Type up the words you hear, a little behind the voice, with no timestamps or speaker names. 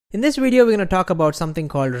In this video, we're going to talk about something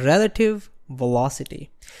called relative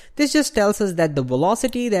velocity. This just tells us that the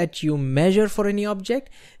velocity that you measure for any object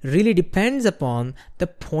really depends upon the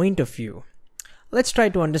point of view. Let's try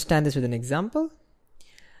to understand this with an example.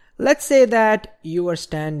 Let's say that you are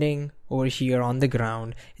standing over here on the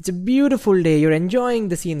ground. It's a beautiful day, you're enjoying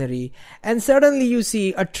the scenery, and suddenly you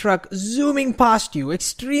see a truck zooming past you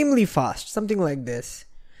extremely fast, something like this.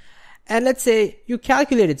 And let's say you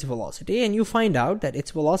calculate its velocity and you find out that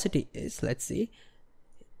its velocity is, let's say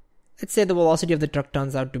the velocity of the truck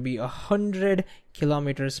turns out to be 100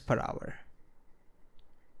 kilometers per hour.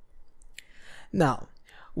 Now,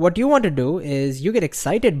 what you want to do is you get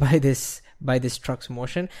excited by this truck's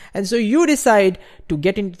motion, and so you decide to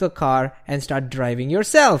get into the car and start driving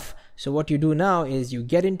yourself. So what you do now is you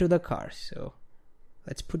get into the car. So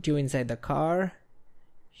let's put you inside the car.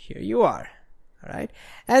 Here you are. All right.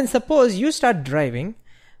 And suppose you start driving,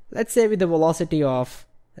 let's say with the velocity of,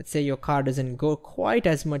 let's say your car doesn't go quite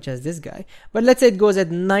as much as this guy, but let's say it goes at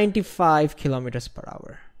 95 kilometers per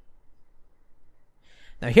hour.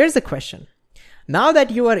 Now here's the question. Now that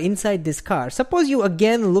you are inside this car, suppose you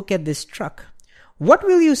again look at this truck. What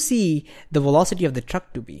will you see the velocity of the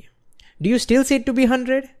truck to be? Do you still see it to be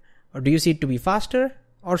 100? Or do you see it to be faster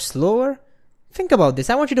or slower? Think about this.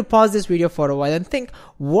 I want you to pause this video for a while and think,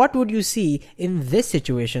 what would you see in this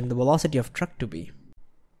situation the velocity of truck to be?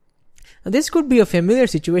 Now, this could be a familiar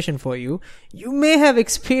situation for you. You may have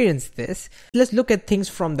experienced this. Let's look at things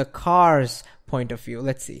from the car's point of view.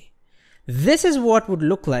 Let's see. This is what would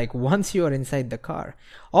look like once you are inside the car.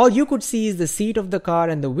 All you could see is the seat of the car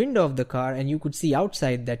and the window of the car, and you could see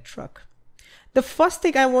outside that truck. The first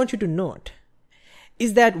thing I want you to note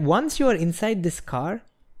is that once you are inside this car,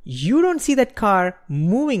 you don't see that car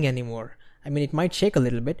moving anymore. I mean, it might shake a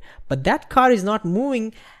little bit, but that car is not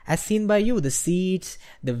moving as seen by you. The seats,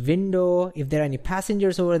 the window, if there are any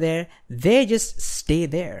passengers over there, they just stay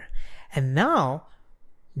there. And now,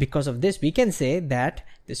 because of this, we can say that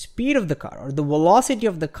the speed of the car or the velocity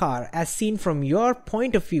of the car as seen from your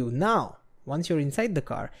point of view now, once you're inside the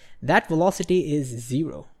car, that velocity is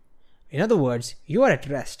 0. In other words, you are at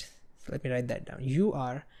rest. So let me write that down. You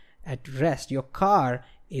are at rest. Your car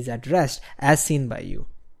is at rest as seen by you.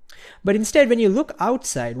 But instead, when you look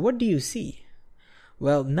outside, what do you see?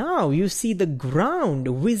 Well, now you see the ground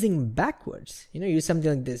whizzing backwards. You use something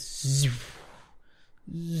like this.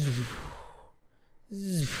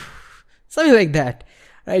 Something like that.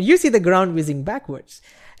 Right? You see the ground whizzing backwards.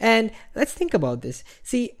 And let's think about this.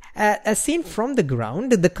 See, as seen from the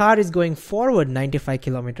ground, the car is going forward 95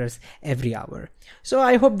 kilometers every hour. So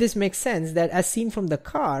I hope this makes sense that as seen from the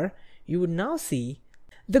car, you would now see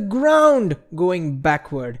the ground going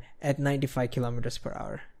backward at 95 kilometers per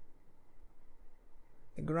hour.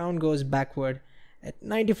 The ground goes backward at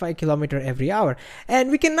 95 kilometers every hour. And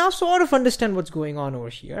we can now sort of understand what's going on over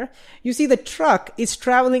here. You see the truck is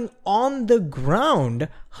traveling on the ground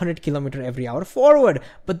 100 kilometers every hour forward,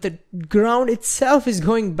 but the ground itself is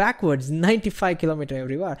going backwards 95 kilometers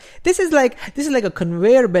every hour. This is like a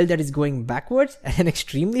conveyor belt that is going backwards at an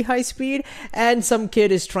extremely high speed, and some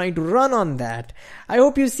kid is trying to run on that. I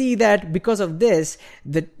hope you see that because of this,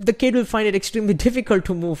 the kid will find it extremely difficult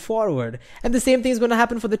to move forward. And the same thing is going to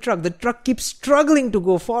happen for the truck. The truck keeps struggling to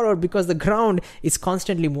go forward because the ground is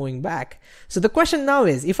constantly moving back. So the question now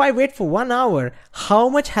is, if I wait for 1 hour, how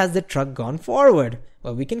much has the truck gone forward?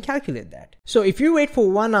 Well, we can calculate that. So if you wait for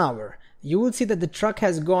 1 hour, you will see that the truck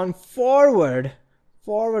has gone forward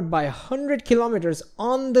by 100 kilometers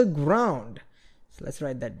on the ground. So let's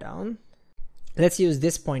write that down. Let's use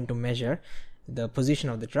this point to measure the position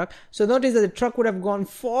of the truck. So notice that the truck would have gone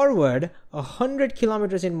forward 100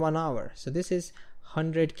 kilometers in 1 hour. So this is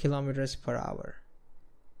 100 kilometers per hour.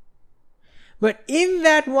 But in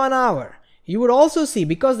that 1 hour, you would also see,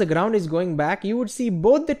 because the ground is going back, you would see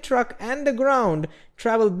both the truck and the ground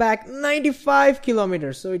travel back 95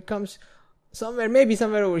 kilometers. So it comes maybe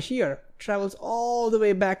somewhere over here, travels all the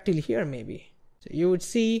way back till here maybe. So you would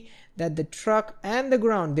see that the truck and the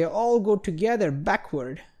ground, they all go together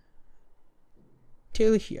backward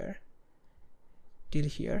till here.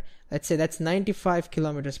 Let's say that's 95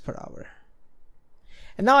 kilometers per hour.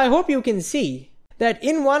 And now I hope you can see that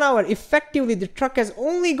in 1 hour, effectively, the truck has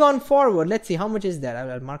only gone forward. Let's see, how much is that?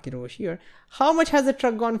 I'll mark it over here. How much has the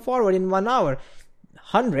truck gone forward in 1 hour?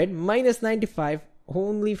 100 minus 95,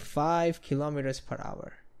 only 5 kilometers per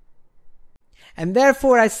hour. And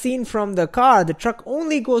therefore, as seen from the car, the truck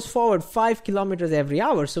only goes forward 5 kilometers every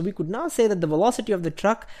hour. So we could now say that the velocity of the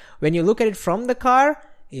truck, when you look at it from the car,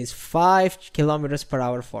 is 5 kilometers per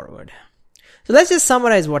hour forward. So let's just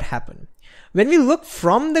summarize what happened. When we look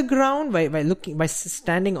from the ground, by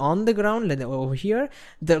standing on the ground, like over here,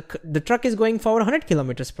 the truck is going forward 100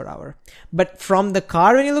 kilometers per hour. But from the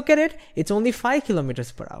car, when you look at it, it's only 5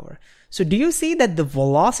 kilometers per hour. So do you see that the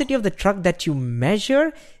velocity of the truck that you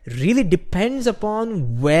measure really depends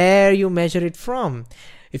upon where you measure it from?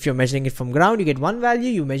 If you're measuring it from ground, you get one value.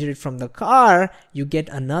 You measure it from the car, you get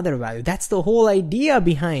another value. That's the whole idea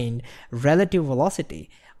behind relative velocity.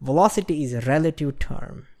 Velocity is a relative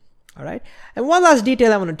term. All right. And one last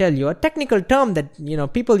detail I want to tell you, a technical term that,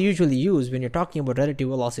 people usually use when you're talking about relative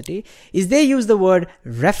velocity is they use the word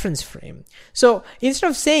reference frame. So instead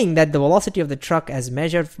of saying that the velocity of the truck as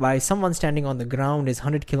measured by someone standing on the ground is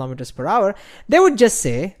 100 kilometers per hour, they would just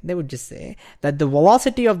say that the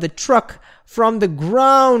velocity of the truck from the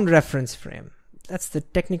ground reference frame. That's the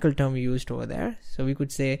technical term used over there. So we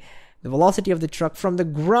could say the velocity of the truck from the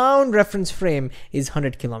ground reference frame is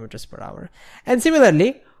 100 kilometers per hour. And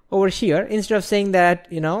similarly, over here, instead of saying that,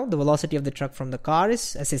 the velocity of the truck from the car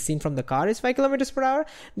is, as is seen from the car, is 5 kilometers per hour,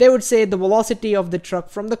 they would say the velocity of the truck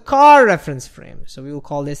from the car reference frame. So we will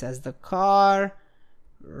call this as the car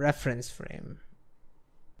reference frame.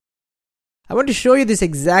 I want to show you this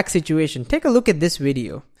exact situation. Take a look at this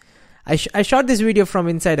video. I shot this video from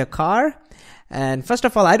inside a car. And first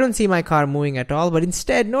of all, I don't see my car moving at all, but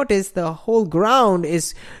instead notice the whole ground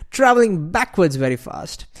is traveling backwards very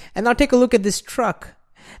fast. And now take a look at this truck.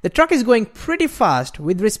 The truck is going pretty fast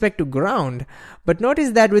with respect to ground, but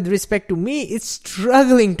notice that with respect to me, it's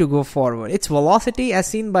struggling to go forward. Its velocity as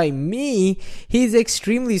seen by me is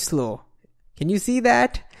extremely slow. Can you see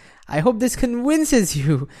that? I hope this convinces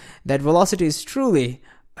you that velocity is truly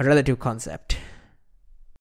a relative concept.